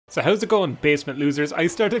So how's it going, basement losers? I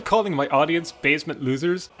started calling my audience basement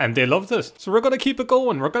losers and they loved it. So we're gonna keep it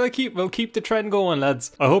going. We'll keep the trend going,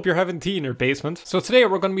 lads. I hope you're having tea in your basement. So today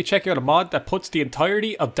we're gonna be checking out a mod that puts the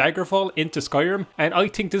entirety of Daggerfall into Skyrim, and I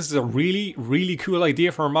think this is a really cool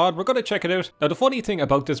idea for a mod. We're gonna check it out. Now the funny thing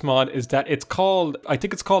about this mod is that it's called, I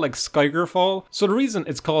think it's called like Skygerfall. So the reason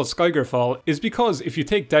it's called Skygerfall is because if you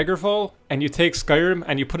take Daggerfall and you take Skyrim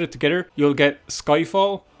and you put it together, you'll get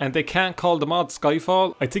Skyfall, and they can't call the mod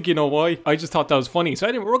Skyfall. I think you know why. I just thought that was funny. So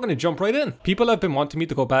anyway, we're going to jump right in. People have been wanting me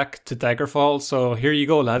to go back to Daggerfall, so here you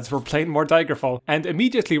go, lads. We're playing more Daggerfall. And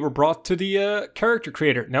immediately we're brought to the character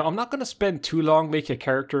creator. Now, I'm not going to spend too long making a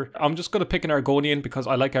character. I'm just going to pick an Argonian because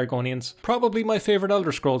I like Argonians. Probably my favorite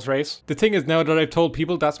Elder Scrolls race. The thing is, now that I've told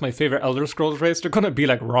people that's my favorite Elder Scrolls race, they're going to be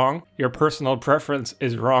like, wrong. Your personal preference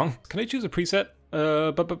is wrong. Can I choose a preset?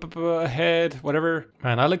 Head, whatever.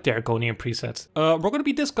 Man, I like the Argonian presets. We're gonna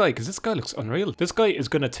be this guy, because this guy looks unreal. This guy is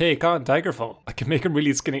gonna take on Daggerfall. I can make him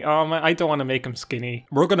really skinny. Oh man, I don't want to make him skinny.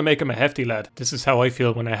 We're gonna make him a hefty lad. This is how I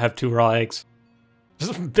feel when I have 2 raw eggs.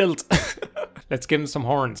 Just built. Let's give him some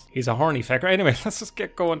horns. He's a horny fecker. Anyway, let's just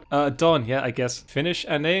get going. Done, yeah, I guess. Finish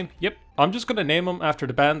and name. Yep. I'm just going to name him after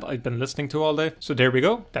the band I've been listening to all day. So there we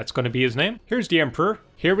go. That's going to be his name. Here's the Emperor.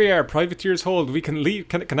 Here we are. Privateer's Hold. We can leave.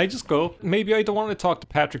 Can I just go? Maybe I don't want to talk to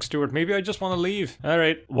Patrick Stewart. Maybe I just want to leave.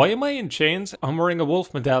 Alright. Why am I in chains? I'm wearing a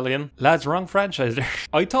wolf medallion. Lads, wrong franchise there.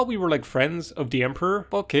 I thought we were like friends of the Emperor.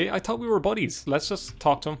 Okay, I thought we were buddies. Let's just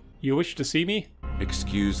talk to him. You wish to see me?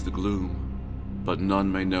 Excuse the gloom, but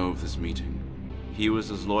none may know of this meeting. He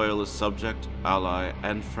was as loyal a subject, ally,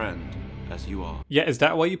 and friend as you are. Yeah, is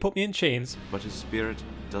that why you put me in chains? But his spirit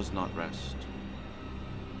does not rest.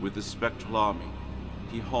 With the spectral army,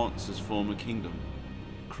 he haunts his former kingdom,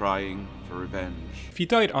 crying for revenge. If he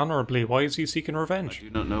died honorably, why is he seeking revenge? I do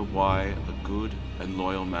not know why a good and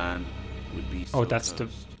loyal man would be so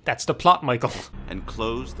that's the plot, Michael. And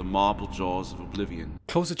close the marble jaws of oblivion.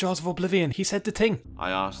 Close the jaws of oblivion. He said the thing.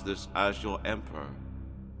 I ask this as your emperor,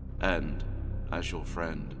 and as your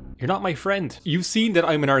friend. You're not my friend. You've seen that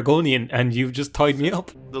I'm an Argonian and you've just tied me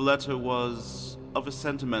up. The letter was of a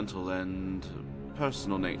sentimental and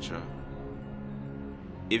personal nature.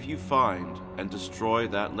 If you find and destroy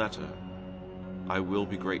that letter, I will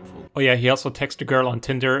be grateful. Oh yeah, he also texted a girl on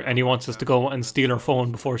Tinder and he wants us to go and steal her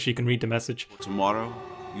phone before she can read the message. Tomorrow,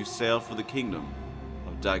 you sail for the kingdom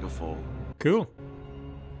of Daggerfall. Cool.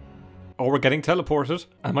 Oh, we're getting teleported.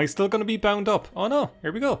 Am I still going to be bound up? Oh no,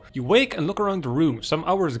 here we go. You wake and look around the room. Some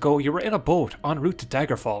hours ago, you were in a boat en route to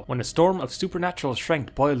Daggerfall when a storm of supernatural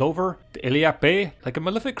strength boiled over the Iliac Bay like a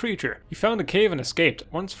malefic creature. You found a cave and escaped.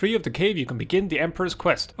 Once free of the cave, you can begin the Emperor's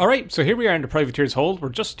quest. Alright, so here we are in the Privateer's Hold. We're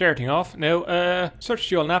just starting off. Now, search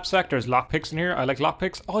the old knapsack. There's lockpicks in here. I like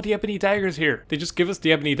lockpicks. Oh, the ebony dagger's here. They just give us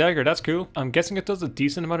the ebony dagger. That's cool. I'm guessing it does a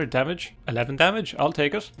decent amount of damage. 11 damage. I'll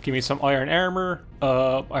take it. Give me some iron armor.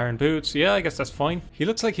 Iron boots. Yeah, I guess that's fine. He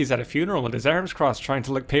looks like he's at a funeral with his arms crossed trying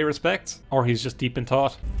to like pay respects. Or he's just deep in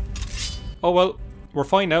thought. Oh well, we're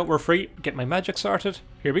fine now, we're free. Get my magic sorted.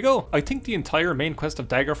 Here we go. I think the entire main quest of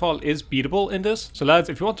Daggerfall is beatable in this. So lads,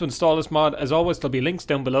 if you want to install this mod, as always there'll be links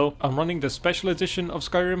down below. I'm running the special edition of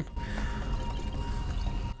Skyrim.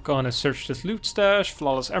 Gonna search this loot stash,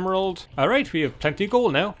 flawless emerald. Alright, we have plenty of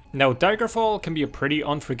gold now. Now Daggerfall can be a pretty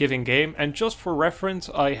unforgiving game, and just for reference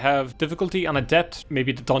I have difficulty on adept.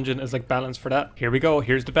 Maybe the dungeon is like balanced for that. Here we go,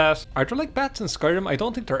 here's the bat. Are there like bats in Skyrim? I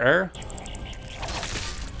don't think there are.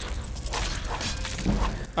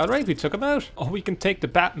 Alright, we took him out. Oh, we can take the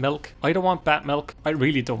bat milk. I don't want bat milk. I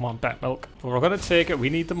really don't want bat milk. But we're gonna take it, we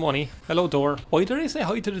need the money. Hello door. Why did I say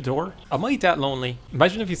hi to the door? Am I that lonely?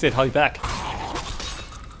 Imagine if you said hi back.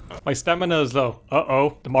 My stamina is low.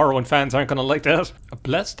 Uh-oh. The Morrowind fans aren't gonna like that. A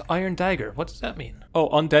blessed iron dagger. What does that mean? Oh,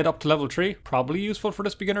 undead up to level 3. Probably useful for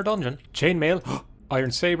this beginner dungeon. Chainmail.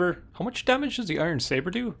 Iron saber. How much damage does the iron saber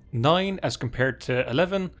do? 9 as compared to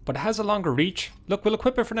 11, but it has a longer reach. Look, we'll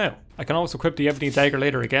equip it for now. I can also equip the ebony dagger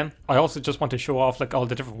later again. I also just want to show off like all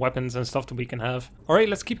the different weapons and stuff that we can have. Alright,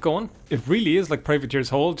 let's keep going. It really is like Privateer's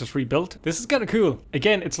Hold, just rebuilt. This is kind of cool.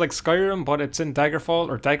 Again, it's like Skyrim, but it's in Daggerfall,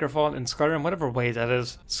 or Daggerfall in Skyrim, whatever way that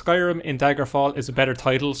is. Skyrim in Daggerfall is a better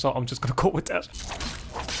title, so I'm just gonna go with that.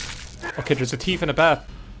 Okay, there's a thief in a bat.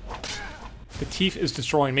 The thief is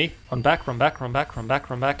destroying me. Run back, run back, run back, run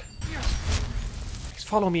back, run back. He's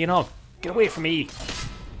following me and all. Get away from me.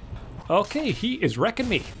 Okay, he is wrecking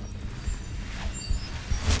me.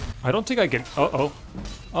 I don't think I can... Uh-oh.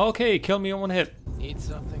 Okay, kill me in one hit. Need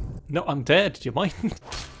something? No, I'm dead. Do you mind?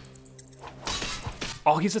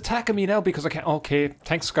 Oh, he's attacking me now because I can't... Okay,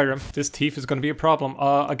 thanks Skyrim. This thief is going to be a problem.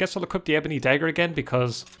 I guess I'll equip the ebony dagger again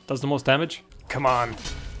because it does the most damage. Come on.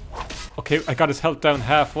 Okay, I got his health down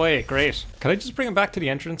halfway. Great. Can I just bring him back to the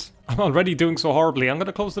entrance? I'm already doing so horribly. I'm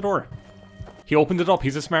gonna close the door. He opened it up.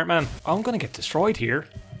 He's a smart man. I'm gonna get destroyed here.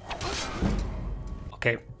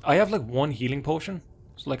 Okay, I have like 1 healing potion.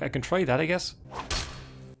 So like I can try that, I guess.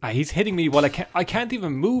 He's hitting me while I can't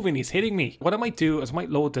even move and he's hitting me. What I might do is I might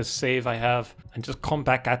load this save I have and just come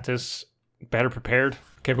back at this better prepared.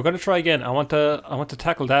 Okay, we're gonna try again. I want to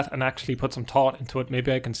tackle that and actually put some thought into it.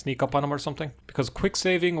 Maybe I can sneak up on him or something. Because quick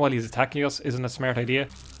saving while he's attacking us isn't a smart idea.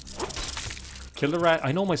 Kill the rat.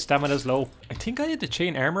 I know my stamina's low. I think I had the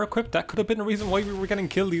chain armor equipped. That could have been the reason why we were getting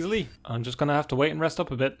killed easily. I'm just gonna have to wait and rest up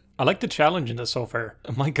a bit. I like the challenge in this so far.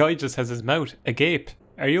 My guy just has his mouth agape.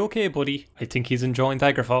 Are you okay, buddy? I think he's enjoying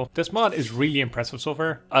Daggerfall. This mod is really impressive so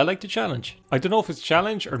far. I like the challenge. I don't know if it's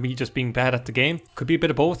challenge or me just being bad at the game. Could be a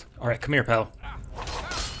bit of both. Alright, come here, pal.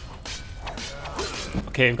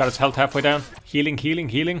 Okay, I've got his health halfway down. Healing, healing,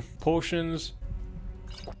 healing. Potions.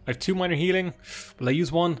 I have 2 minor healing. Will I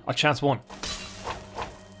use 1? I'll chance 1.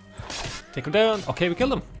 Take him down. Okay, we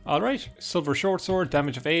killed him. Alright. Silver short sword,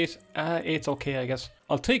 damage of 8. 8's okay, I guess.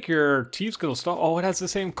 I'll take your Thieves Guild stuff. Oh, it has the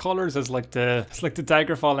same colors as like the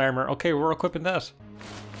Daggerfall armor. Okay, we're equipping that.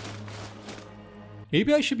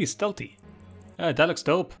 Maybe I should be stealthy. That looks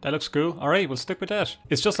dope. That looks cool. Alright, we'll stick with that.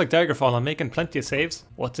 It's just like Daggerfall. I'm making plenty of saves.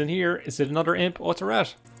 What's in here? Is it another imp? Oh, it's a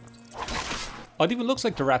rat. Oh, it even looks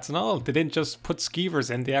like the rats and all. They didn't just put skeevers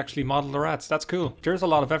in, they actually modeled the rats. That's cool. There's a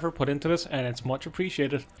lot of effort put into this and it's much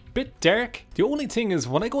appreciated. Bit dark. The only thing is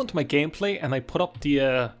when I go into my gameplay and I put up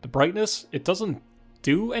the brightness, it doesn't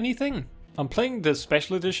do anything. I'm playing the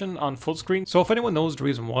special edition on full screen, so if anyone knows the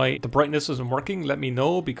reason why the brightness isn't working, let me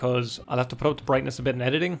know because I'll have to put up the brightness a bit in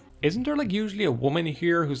editing. Isn't there like usually a woman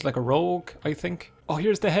here who's like a rogue, I think? Oh,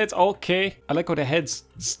 here's the heads. Okay. I like how the heads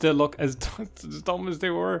still look as dumb as they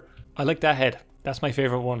were. I like that head. That's my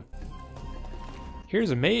favorite one. Here's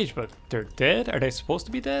a mage, but they're dead? Are they supposed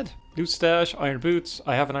to be dead? Loot stash, iron boots.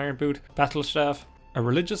 I have an iron boot. Battle staff. A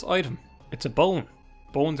religious item. It's a bone.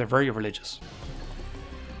 Bones are very religious.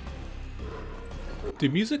 The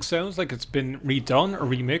music sounds like it's been redone or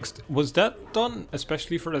remixed. Was that done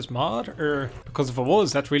especially for this mod? Or because if it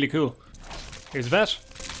was, that's really cool. Here's a bat.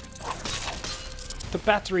 The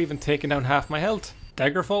bats are even taking down half my health.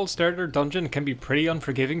 Daggerfall starter dungeon can be pretty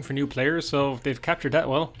unforgiving for new players, so they've captured that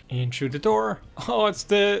well. In through the door. Oh, it's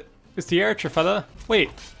the archer fella. Wait,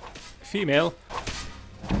 female.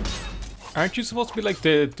 Aren't you supposed to be like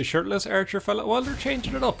the shirtless archer fella? Well, they're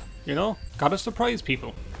changing it up, you know? Gotta surprise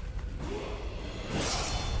people.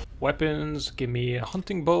 Weapons, give me a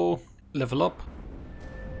hunting bow. Level up.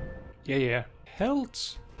 Yeah.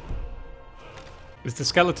 Health. Is the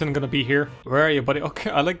skeleton gonna be here? Where are you, buddy?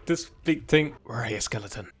 Okay, I like this big thing. Where are you,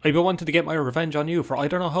 skeleton? I've been wanting to get my revenge on you for I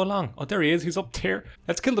don't know how long. Oh, there he is. He's up there.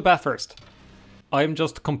 Let's kill the bat first. I'm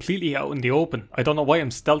just completely out in the open. I don't know why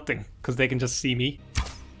I'm stealthing, because they can just see me.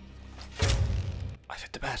 I've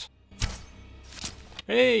hit the bat.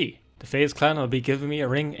 Hey! The FaZe clan will be giving me a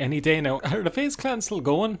ring any day now. Are the FaZe clan still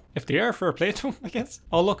going? If they are, fair play to them, I guess.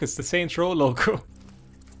 Oh look, it's the Saints Row logo.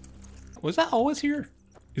 Was that always here?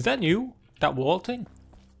 Is that new? That wall thing?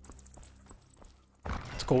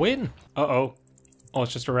 Let's go in. Uh-oh. Oh,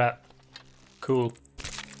 it's just a rat. Cool.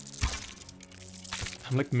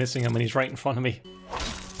 I'm like missing him and he's right in front of me.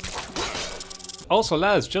 Also,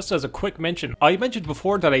 lads, just as a quick mention, I mentioned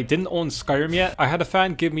before that I didn't own Skyrim yet. I had a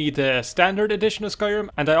fan give me the standard edition of Skyrim,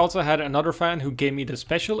 and I also had another fan who gave me the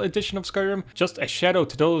special edition of Skyrim. Just a shout out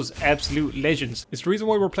to those absolute legends. It's the reason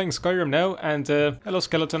why we're playing Skyrim now, and hello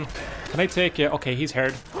skeleton. Can I take you? Okay, he's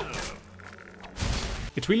hard.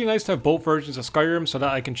 It's really nice to have both versions of Skyrim so that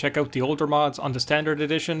I can check out the older mods on the standard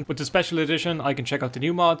edition. With the special edition, I can check out the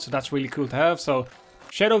new mods, so that's really cool to have. So,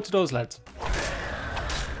 shout out to those lads.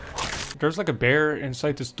 There's like a bear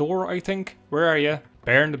inside this door, I think. Where are you?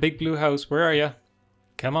 Bear in the big blue house. Where are you?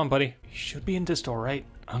 Come on, buddy. He should be in this door, right?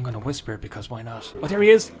 I'm gonna whisper because why not? Oh, there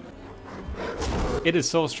he is! It is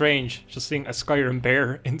so strange just seeing a Skyrim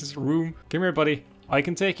bear in this room. Come here, buddy. I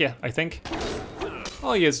can take you, I think.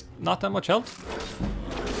 Oh, he has not that much health.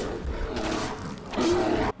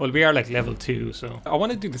 Well, we are like level 2, so I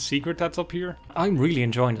want to do the secret that's up here. I'm really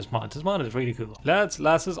enjoying this mod. This mod is really cool. Lads,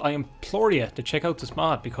 lasses, I implore you to check out this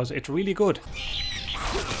mod because it's really good.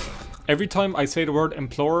 Every time I say the word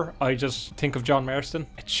implore, I just think of John Marston.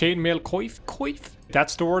 A chainmail coif? Coif?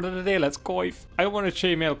 That's the word of the day. Let's coif. I want a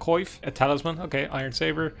chainmail coif. A talisman. Okay, iron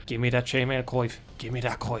saber. Give me that chainmail coif. Give me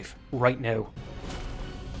that coif right now.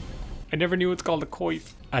 I never knew it's called a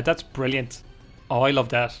coif. That's brilliant. Oh, I love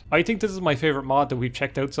that. I think this is my favorite mod that we've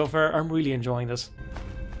checked out so far. I'm really enjoying this.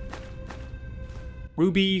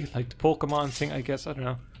 Ruby, like the Pokemon thing, I guess. I don't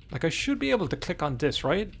know. Like, I should be able to click on this,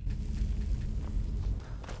 right?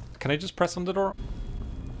 Can I just press on the door?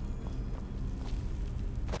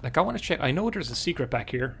 Like, I want to check. I know there's a secret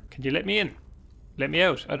back here. Can you let me in? Let me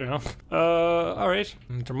out. I don't know. Alright.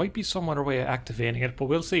 There might be some other way of activating it, but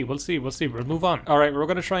we'll see. We'll move on. Alright, we're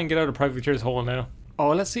going to try and get out of Privateer's hole now. Oh,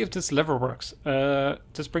 let's see if this lever works.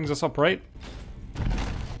 This brings us up, right?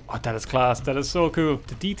 Oh, that is class. That is so cool.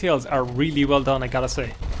 The details are really well done, I gotta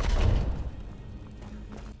say.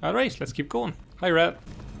 Alright, let's keep going. Hi, Rat.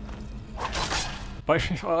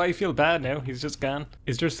 But oh, I feel bad now. He's just gone.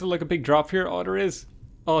 Is there still like a big drop here? Oh, there is.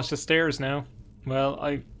 Oh, it's just stairs now. Well,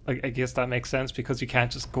 I guess that makes sense because you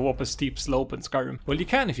can't just go up a steep slope in Skyrim. Well, you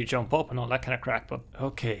can if you jump up and all that kind of crack, but...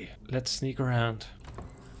 Okay, let's sneak around.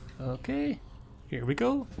 Okay, here we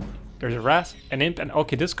go. There's a rat, an imp, and...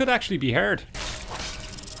 Okay, this could actually be hard.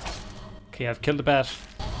 Okay, I've killed the bat.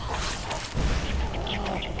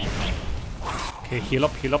 Okay, heal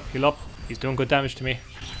up, heal up, heal up. He's doing good damage to me.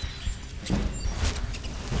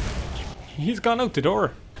 He's gone out the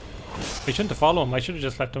door. I shouldn't have followed him. I should have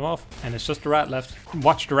just left him off. And it's just the rat left.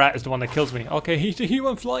 Watch, the rat is the one that kills me. Okay, he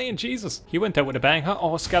went flying. Jesus. He went out with a bang, huh?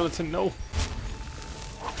 Oh, skeleton, no.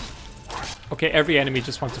 Okay, every enemy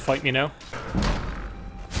just wants to fight me now.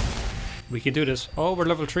 We can do this. Oh, we're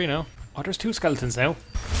level 3 now. Oh, there's 2 skeletons now.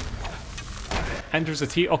 And there's a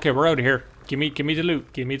T. Okay, we're out of here. Give me the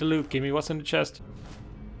loot. Give me the loot. Give me what's in the chest.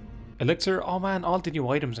 Elixir. Oh man, all the new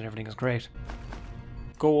items and everything is great.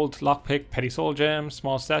 Gold, lockpick, petty soul gem,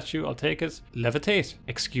 small statue, I'll take it. Levitate.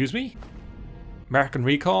 Excuse me? Mark and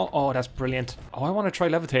recall. Oh, that's brilliant. Oh, I want to try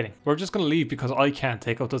levitating. We're just going to leave because I can't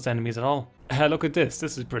take out those enemies at all. Look at this.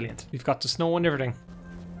 This is brilliant. We've got the snow and everything.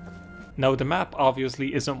 Now, the map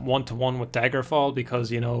obviously isn't one-to-one with Daggerfall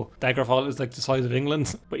because, you know, Daggerfall is like the size of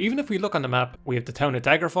England. But even if we look on the map, we have the town of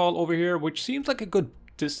Daggerfall over here, which seems like a good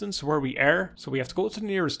distance where we are. So we have to go to the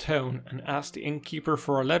nearest town and ask the innkeeper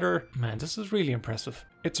for a letter. Man, this is really impressive.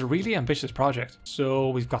 It's a really ambitious project. So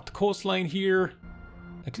we've got the coastline here.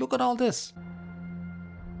 Like, look at all this.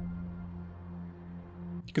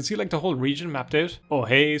 You can see like the whole region mapped out. Oh,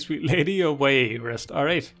 hey, sweet lady, away, rest. All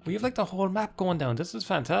right, we have like the whole map going down. This is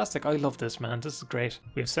fantastic. I love this, man. This is great.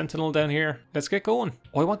 We have Sentinel down here. Let's get going.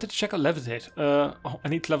 Oh, I wanted to check out Levitate. Oh, I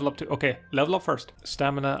need to level up too. Okay, level up first.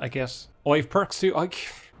 Stamina, I guess. Oh, I have perks too.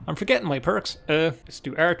 I'm forgetting my perks. Let's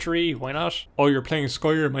do archery. Why not? Oh, you're playing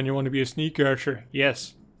Skyrim and you want to be a sneak archer.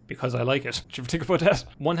 Yes, because I like it. Did you ever think about that?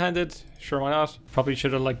 One-handed. Sure, why not? Probably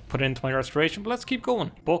should have like put it into my restoration, but let's keep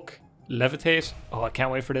going. Book. Levitate. Oh, I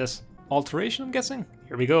can't wait for this. Alteration, I'm guessing.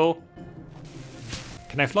 Here we go.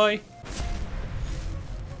 Can I fly?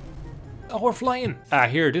 Oh, we're flying. Ah,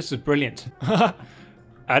 here, this is brilliant.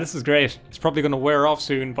 This is great. It's probably going to wear off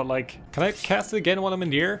soon, but like, can I cast it again while I'm in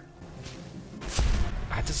the air?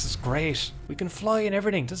 Ah, this is great. We can fly and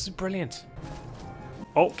everything. This is brilliant.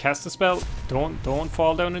 Oh, cast a spell. Don't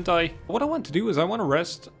fall down and die. What I want to do is I want to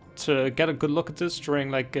rest to get a good look at this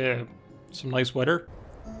during like some nice weather.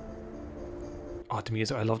 Oh, the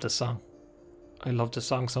music. I love this song. I love this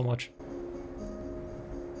song so much.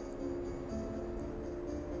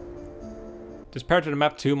 This part of the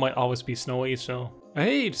map too might always be snowy, so...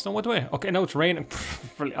 Hey, the snow went away. Okay, now it's raining.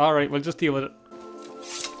 Alright, we'll just deal with it.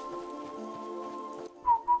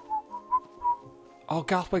 Oh,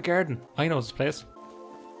 Galway Garden. I know this place.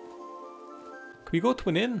 Can we go to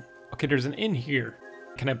an inn? Okay, there's an inn here.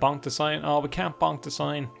 Can I bonk the sign? Oh, we can't bonk the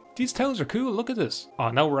sign. These towns are cool, look at this. Oh,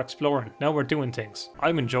 now we're exploring. Now we're doing things.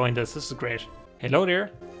 I'm enjoying this. This is great. Hello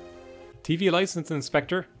there. TV license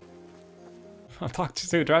inspector. I'll talk to you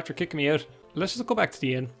soon. They're after kicking me out. Let's just go back to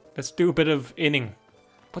the inn. Let's do a bit of inning.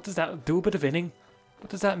 What does that... Do a bit of inning? What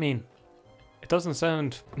does that mean? It doesn't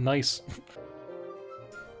sound nice.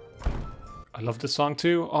 I love this song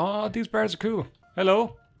too. Oh, these bars are cool.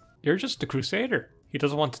 Hello. You're just a crusader. He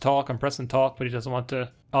doesn't want to talk. I'm pressing talk, but he doesn't want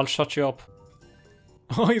to... I'll shut you up.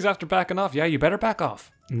 Oh, he's after backing off. Yeah, you better back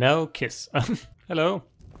off. No kiss. Hello.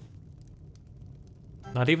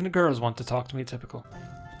 Not even the girls want to talk to me, typical.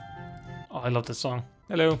 Oh, I love this song.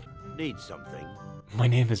 Hello. Need something? My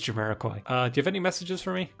name is Jamiroquai. Do you have any messages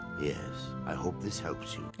for me? Yes, I hope this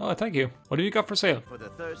helps you. Oh, thank you. What have you got for sale? For the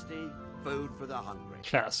thirsty, food for the hungry.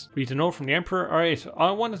 Class. We need to know from the Emperor. Alright,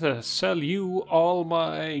 I wanted to sell you all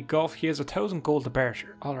my golf. He has 1,000 gold to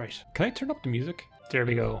barter. Alright, can I turn up the music? There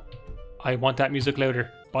we go. I want that music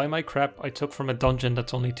louder. Buy my crap I took from a dungeon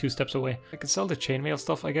that's only 2 steps away. I can sell the chainmail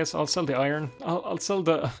stuff, I guess. I'll sell the iron. I'll sell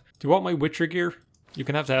the... Do you want my Witcher gear? You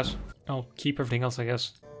can have that. I'll keep everything else, I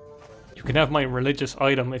guess. You can have my religious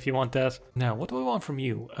item if you want that. Now, what do I want from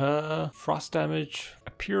you? Frost damage,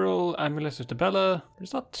 Imperial Amulet of the Bella.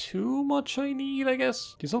 There's not too much I need, I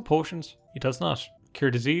guess. These all potions. He does not.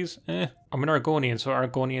 Cure disease? I'm an Argonian, so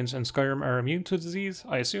Argonians in Skyrim are immune to disease,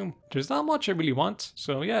 I assume. There's not much I really want,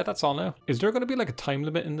 so yeah, that's all now. Is there going to be like a time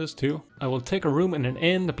limit in this too? I will take a room in an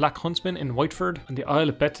inn, the Black Huntsman in Whiteford, and the Isle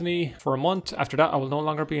of Bethany for a month. After that, I will no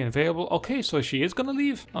longer be available. Okay, so she is going to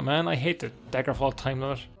leave. Oh man, I hate the Daggerfall time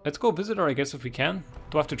limit. Let's go visit her, I guess, if we can.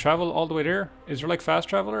 Do I have to travel all the way there? Is there like fast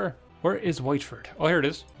traveler? Where is Whiteford? Oh, here it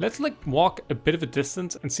is. Let's like walk a bit of a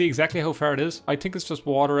distance and see exactly how far it is. I think it's just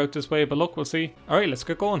water out this way, but look, we'll see. All right, let's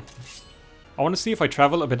get going. I want to see if I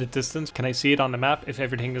travel a bit of distance. Can I see it on the map if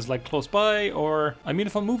everything is like close by? Or, I mean,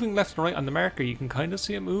 if I'm moving left and right on the marker, you can kind of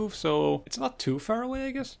see it move. So it's not too far away,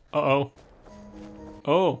 I guess. Uh-oh.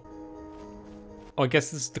 Oh. Oh, I guess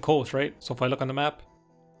this is the coast, right? So if I look on the map.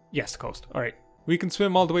 Yes, the coast. All right. We can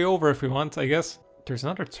swim all the way over if we want, I guess. There's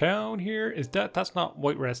another town here. Is that's not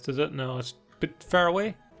Whiterest, is it? No, it's a bit far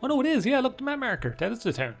away. Oh no, it is. Yeah, look, the map marker. That is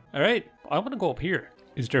the town. All right, I want to go up here.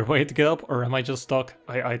 Is there a way to get up, or am I just stuck?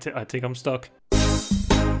 I think I'm stuck.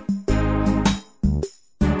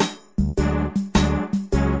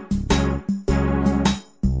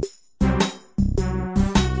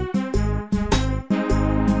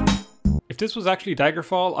 If this was actually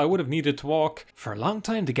Daggerfall, I would have needed to walk for a long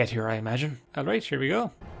time to get here, I imagine. All right, here we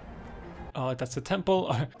go. Oh, that's a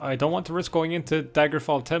temple. I don't want to risk going into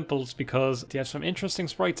Daggerfall temples because they have some interesting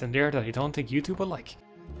sprites in there that I don't think YouTube will like.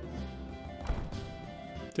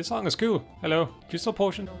 This song is cool. Hello. Do you still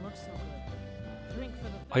potion?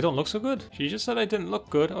 I don't look so good? She just said I didn't look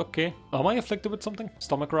good. Okay. Am I afflicted with something?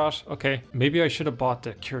 Stomach rot? Okay. Maybe I should have bought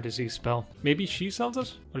the cure disease spell. Maybe she sells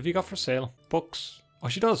it? What have you got for sale? Books. Oh,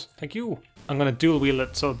 she does. Thank you. I'm gonna dual wield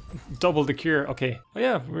it, so double the cure. Okay. Oh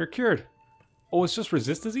yeah, we're cured. Oh, it's just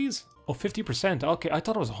resist disease? Oh, 50%. Okay, I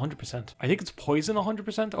thought it was 100%. I think it's poison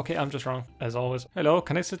 100%. Okay, I'm just wrong, as always. Hello,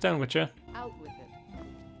 can I sit down with you? Out with it.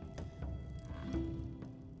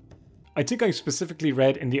 I think I specifically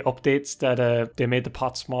read in the updates that they made the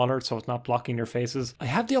pot smaller so it's not blocking your faces. I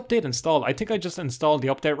have the update installed. I think I just installed the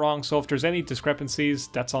update wrong, so if there's any discrepancies,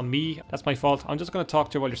 that's on me. That's my fault. I'm just going to talk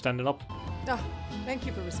to you while you're standing up. Ah, thank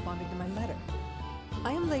you for responding to my letter.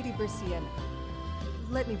 I am Lady Bersienna.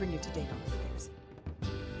 Let me bring you to date on affairs.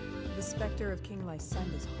 The specter of King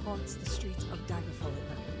Lysander's haunts the streets of Daggerfall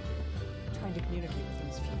at night. Trying to communicate with him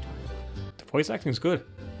is futile. The voice acting is good.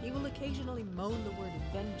 He will occasionally moan the word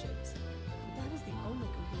vengeance. That is the only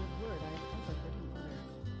coherent word I have ever heard him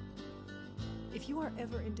utter. If you are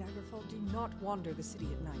ever in Daggerfall, do not wander the city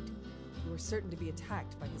at night. You are certain to be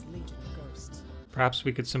attacked by his legion of ghosts. Perhaps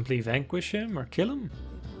we could simply vanquish him or kill him?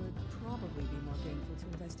 It would probably be more gainful to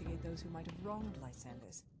investigate those who might have wronged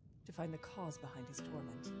Lysanders, to find the cause behind his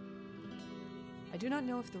torment. I do not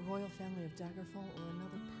know if the royal family of Daggerfall or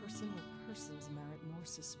another person or persons merit more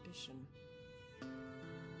suspicion.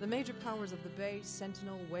 The major powers of the Bay,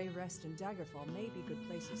 Sentinel, Wayrest, and Daggerfall may be good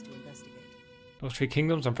places to investigate. Those three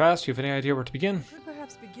kingdoms are vast. Do you have any idea where to begin? Could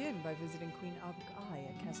perhaps begin by visiting Queen Abuk-Ai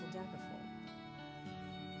at Castle Daggerfall.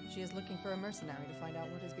 She is looking for a mercenary to find out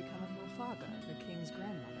what has become of Norfaga, the king's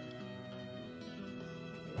grandmother.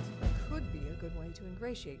 It could be a good way to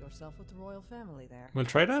ingratiate yourself with the royal family there. We'll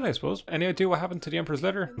try that, I suppose. Any idea what happened to the Emperor's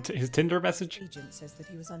letter? His Tinder message? Agent says that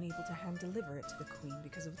he was unable to hand deliver it to the queen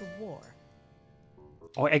because of the war.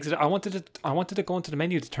 Oh, I exited. I wanted to go into the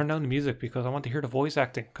menu to turn down the music because I want to hear the voice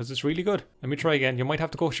acting because it's really good. Let me try again. You might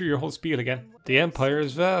have to go through your whole spiel again. The Empire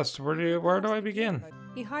is vast. Where do I begin?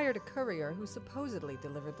 He hired a courier who supposedly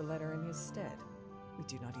delivered the letter in his stead. We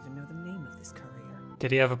do not even know the name of this courier.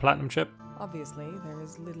 Did he have a platinum chip? Obviously, there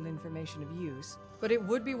is little information of use, but it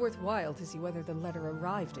would be worthwhile to see whether the letter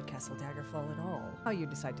arrived at Castle Daggerfall at all. How you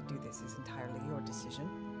decide to do this is entirely your decision.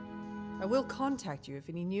 I will contact you if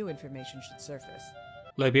any new information should surface.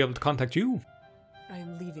 Will I be able to contact you? I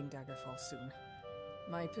am leaving Daggerfall soon.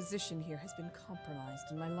 My position here has been compromised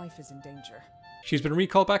and my life is in danger. She's been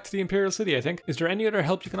recalled back to the Imperial City, I think. Is there any other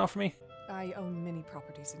help you can offer me? I own many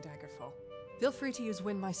properties in Daggerfall. Feel free to use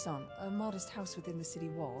Win My Son, a modest house within the city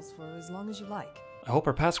walls, for as long as you like. I hope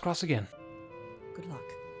our paths cross again. Good luck,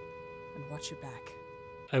 and watch your back.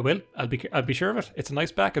 I will. I'll be sure of it. It's a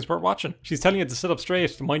nice back. It's worth watching. She's telling you to sit up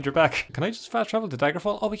straight, to mind your back. Can I just fast travel to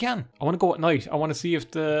Daggerfall? Oh, we can. I want to go at night. I want to see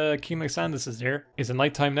if the King Lysanders is there. Is it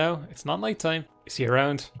nighttime now? It's not nighttime. Is he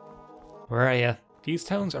around? Where are you? These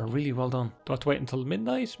towns are really well done. Do I have to wait until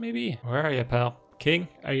midnight, maybe? Where are you, pal? King,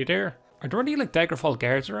 are you there? Are there any, like, Daggerfall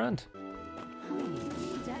guards around?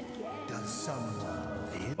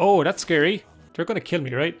 Oh, that's scary. They're gonna kill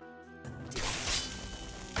me, right?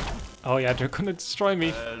 Oh yeah, they're gonna destroy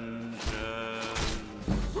me.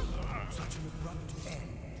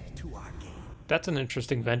 That's an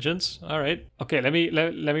interesting vengeance. Alright. Okay, let me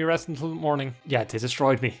rest until morning. Yeah, they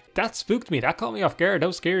destroyed me. That spooked me. That caught me off guard. That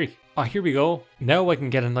was scary. Oh, here we go. Now I can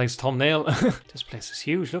get a nice thumbnail. This place is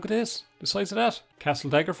huge. Look at this. The size of that. Castle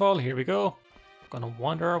Daggerfall. Here we go. Gonna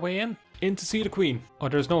wander our way in to see the queen. Oh,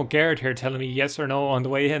 there's no guard here telling me yes or no on the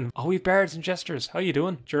way in. Oh, we've bards and jesters. How you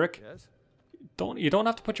doing, Jurek? Yes? You don't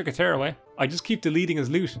have to put your guitar away. I just keep deleting his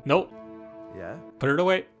loot. No. Yeah? Put it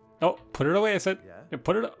away. No, put it away, I said. Yeah? Yeah,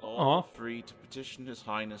 put it. All Oh. free to petition His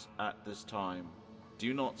Highness at this time.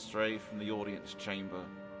 Do not stray from the audience chamber,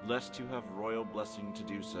 lest you have royal blessing to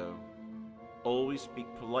do so. Always speak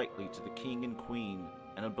politely to the king and queen,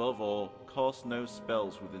 and above all, cast no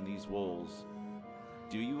spells within these walls.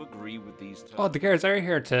 Do you agree with these terms? Oh, the guards are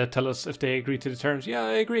here to tell us if they agree to the terms. Yeah,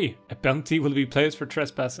 I agree. A bounty will be placed for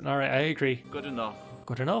trespassing. Alright, I agree. Good enough.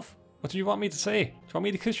 Good enough? What do you want me to say? Do you want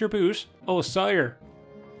me to kiss your boot? Oh, sire.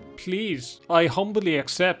 Please. I humbly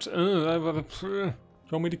accept. Do you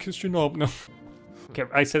want me to kiss your knob? No. Okay,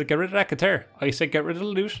 I said get rid of that guitar. I said get rid of the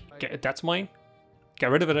loot. That's mine.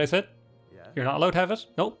 Get rid of it, I said. Yeah? You're not allowed to have it.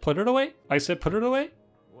 No, put it away. I said put it away.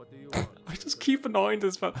 What do you want? I just keep annoying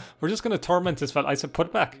this fella. We're just going to torment this fella. I said put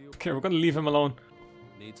it back. Okay, we're going to leave him alone.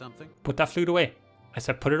 Need something? Put that flute away. I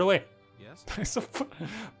said put it away. Yes? I said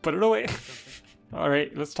put it away.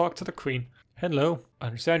 Alright, let's talk to the queen. Hello. I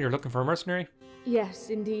understand you're looking for a mercenary? Yes,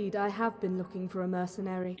 indeed, I have been looking for a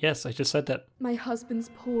mercenary. Yes, I just said that. My husband's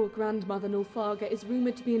poor grandmother Nulfaga is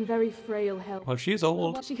rumoured to be in very frail health. Well, she's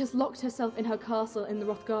old. She has locked herself in her castle in the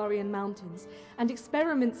Rothgarian mountains and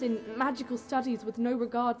experiments in magical studies with no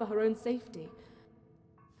regard for her own safety.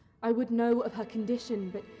 I would know of her condition,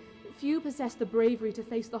 but few possess the bravery to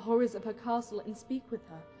face the horrors of her castle and speak with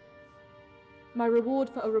her. My reward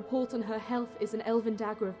for a report on her health is an elven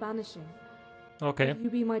dagger of banishing. Okay. Will you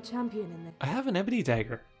be my champion in this? I have an ebony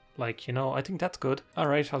dagger. Like, you know, I think that's good.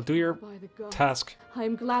 Alright, I'll do your By the gods, task. I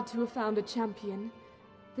am glad to have found a champion.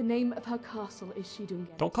 The name of her castle is Shidungen.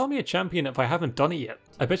 Don't call me a champion if I haven't done it yet.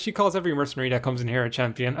 I bet she calls every mercenary that comes in here a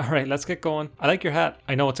champion. Alright, let's get going. I like your hat.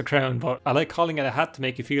 I know it's a crown, but I like calling it a hat to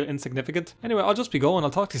make you feel insignificant. Anyway, I'll just be going. I'll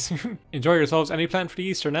talk to you soon. Enjoy yourselves. Any plan for the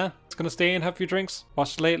Easter now? It's gonna stay in, have a few drinks.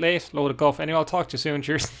 Watch the late, load of guff. Anyway, I'll talk to you soon.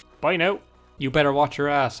 Cheers. Bye now. You better watch your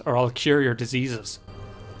ass or I'll cure your diseases.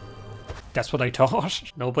 That's what I thought.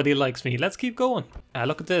 Nobody likes me. Let's keep going.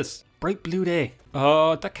 Look at this. Bright blue day.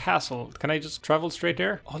 Oh, the castle. Can I just travel straight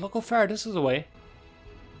there? Oh, look how far this is away.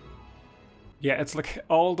 Yeah, it's like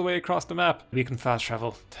all the way across the map. We can fast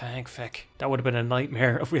travel. Thank feck. That would have been a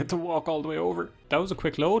nightmare if we had to walk all the way over. That was a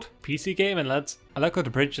quick load. PC gaming, lads. I like how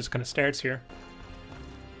the bridge just kind of starts here.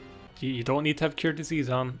 You don't need to have cure disease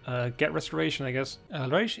on. Get restoration, I guess.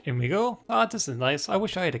 Alright, in we go. Ah, this is nice. I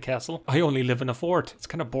wish I had a castle. I only live in a fort. It's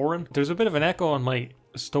kind of boring. There's a bit of an echo on my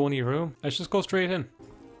stony room. Let's just go straight in.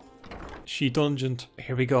 She dungeoned.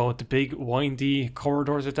 Here we go. The big windy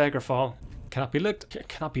corridors of Daggerfall. Cannot be licked.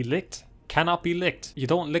 Cannot be licked. Cannot be licked. You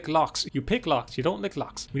don't lick locks. You pick locks. You don't lick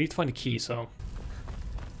locks. We need to find a key, so.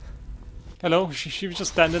 Hello. She was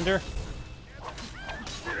just standing there.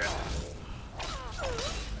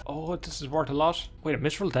 Oh, this is worth a lot. Wait, a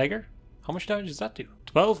mithril dagger? How much damage does that do?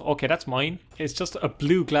 12? Okay, that's mine. It's just a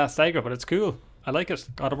blue glass dagger, but it's cool. I like it.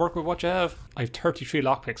 Gotta work with what you have. I have 33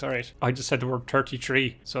 lockpicks, alright. I just said the word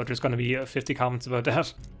 33, so there's gonna be 50 comments about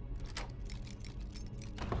that.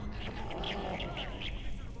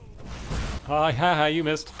 Ah, haha, you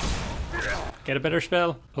missed. Get a better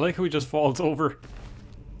spell. I like how he just falls over.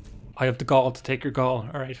 I have the gall to take your gall.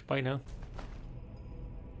 Alright, bye now.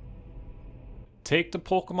 Take the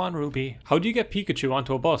Pokemon Ruby. How do you get Pikachu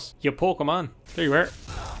onto a bus? You Pokemon. There you are.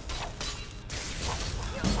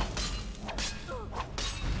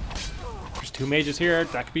 There's two mages here.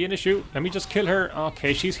 That could be an issue. Let me just kill her.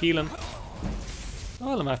 Okay, she's healing.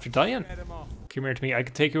 Oh, I'm after dying. Come here to me. I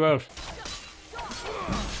can take you out.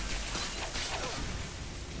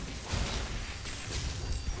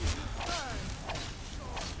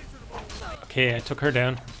 Okay, I took her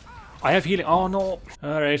down. I have healing. Oh no.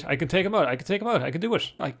 Alright, I can take him out. I can take him out. I can do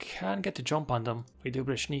it. I can get to jump on them. We do a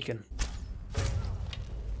bit of sneaking.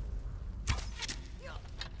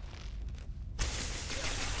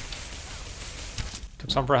 Took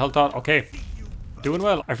some for a health dot. Okay. Doing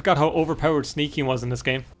well. I forgot how overpowered sneaking was in this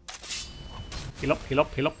game. Heal up, heal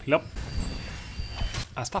up, heal up, heal up.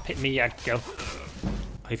 Ah, stop hitting me, you girl.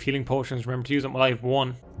 I have healing potions. Remember to use them. Well, I have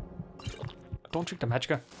one. Don't trick the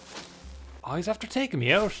Magicka. Oh, he's after taking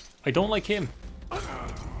me out. I don't like him.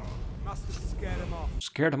 Must have scared him off.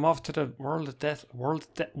 Scared him off to the world of death. World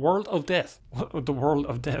of death. The world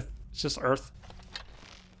of death. It's just Earth.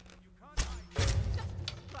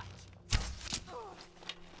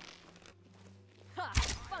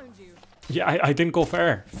 Yeah, I didn't go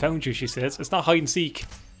far. Found you, she says. It's not hide and seek.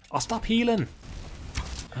 I'll stop healing.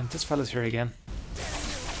 And this fella's here again.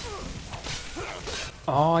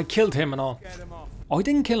 Oh, I killed him and all. Oh, I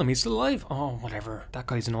didn't kill him. He's still alive. Oh, whatever. That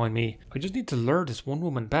guy's annoying me. I just need to lure this one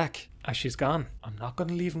woman back as she's gone. I'm not going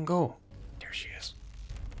to leave him go. There she is.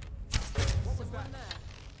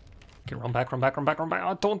 Okay, run back, run back, run back, run back.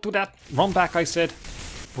 Oh, don't do that. Run back, I said.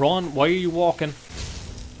 Run. Why are you walking?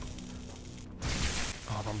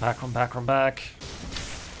 Oh, run back, run back, run back.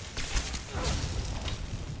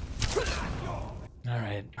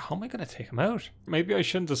 Alright, how am I going to take him out? Maybe I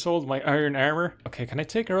shouldn't have sold my iron armor. Okay, can I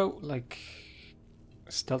take her out, like,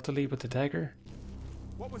 stealthily with the dagger?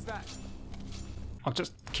 What was that? I'll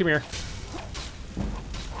just, come here.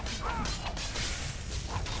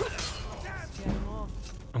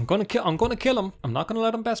 I'm gonna kill him. I'm not gonna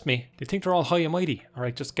let him best me. They think they're all high and mighty.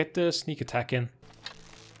 Alright, just get the sneak attack in.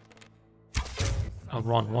 I'll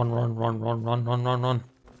run, run, run, run, run, run, run, run, run.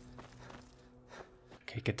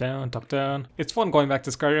 Okay, get down, duck down. It's fun going back to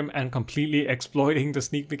Skyrim and completely exploiting the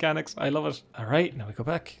sneak mechanics. I love it. Alright, now we go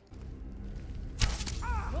back.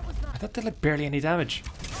 I thought they did barely any damage.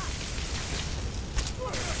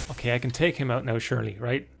 Okay, I can take him out now, Shirley,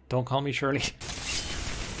 right? Don't call me Shirley.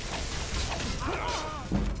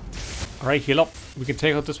 Alright, heal up. We can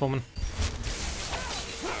take out this woman.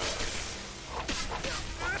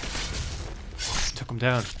 Took him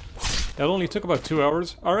down. That only took about 2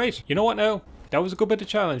 hours. Alright, you know what now? That was a good bit of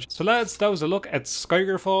challenge. So lads, that was a look at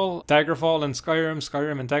Skygerfall, Daggerfall and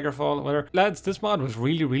Skyrim and Daggerfall, whatever. Lads, this mod was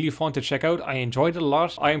really fun to check out. I enjoyed it a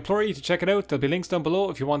lot. I implore you to check it out. There'll be links down below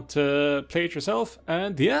if you want to play it yourself.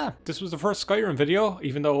 And yeah, this was the first Skyrim video,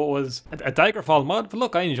 even though it was a Daggerfall mod. But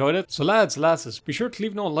look, I enjoyed it. So lads, lasses, be sure to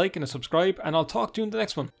leave a like and a subscribe, and I'll talk to you in the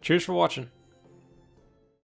next one. Cheers for watching.